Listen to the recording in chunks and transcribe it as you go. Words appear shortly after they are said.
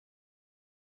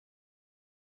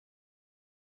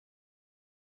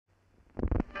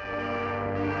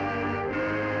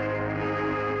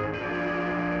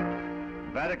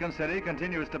Vatican City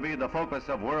continues to be the focus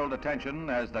of world attention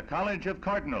as the College of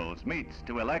Cardinals meets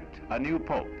to elect a new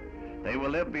pope. They will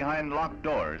live behind locked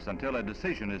doors until a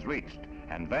decision is reached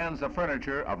and vans of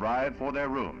furniture arrive for their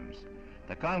rooms.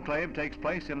 The conclave takes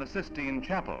place in the Sistine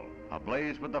Chapel,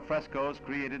 ablaze with the frescoes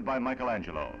created by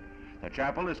Michaelangelo. The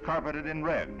chapel is carpeted in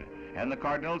red, and the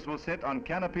cardinals will sit on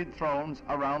canopied thrones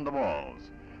around the walls.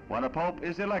 When a pope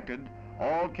is elected,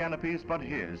 all canopies but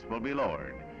his will be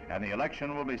lowered, and the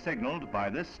election will be signaled by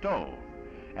this stove.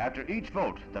 After each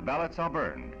vote, the ballots are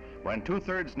burned. When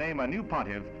 2/3 name a new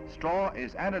pontiff, straw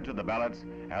is added to the ballots,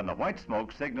 and the white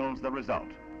smoke signals the result.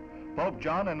 Pope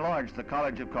John enlarged the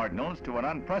College of Cardinals to an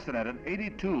unprecedented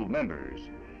 82 members.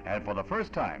 And for the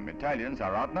first time, Italians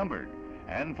are outnumbered.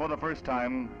 And for the first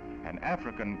time, an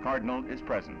African cardinal is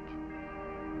present.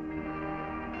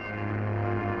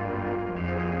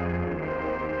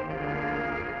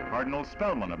 Cardinal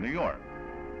Spellman of New York.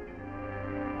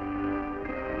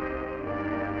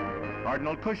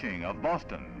 Cardinal Cushing of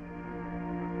Boston.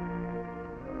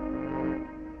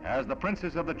 As the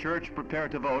princes of the church prepare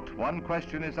to vote, one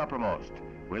question is uppermost.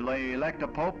 Will they elect a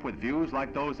pope with views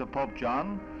like those of Pope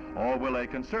John, or will a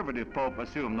conservative pope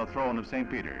assume the throne of St.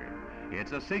 Peter?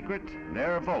 It's a secret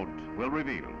their vote will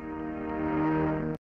reveal.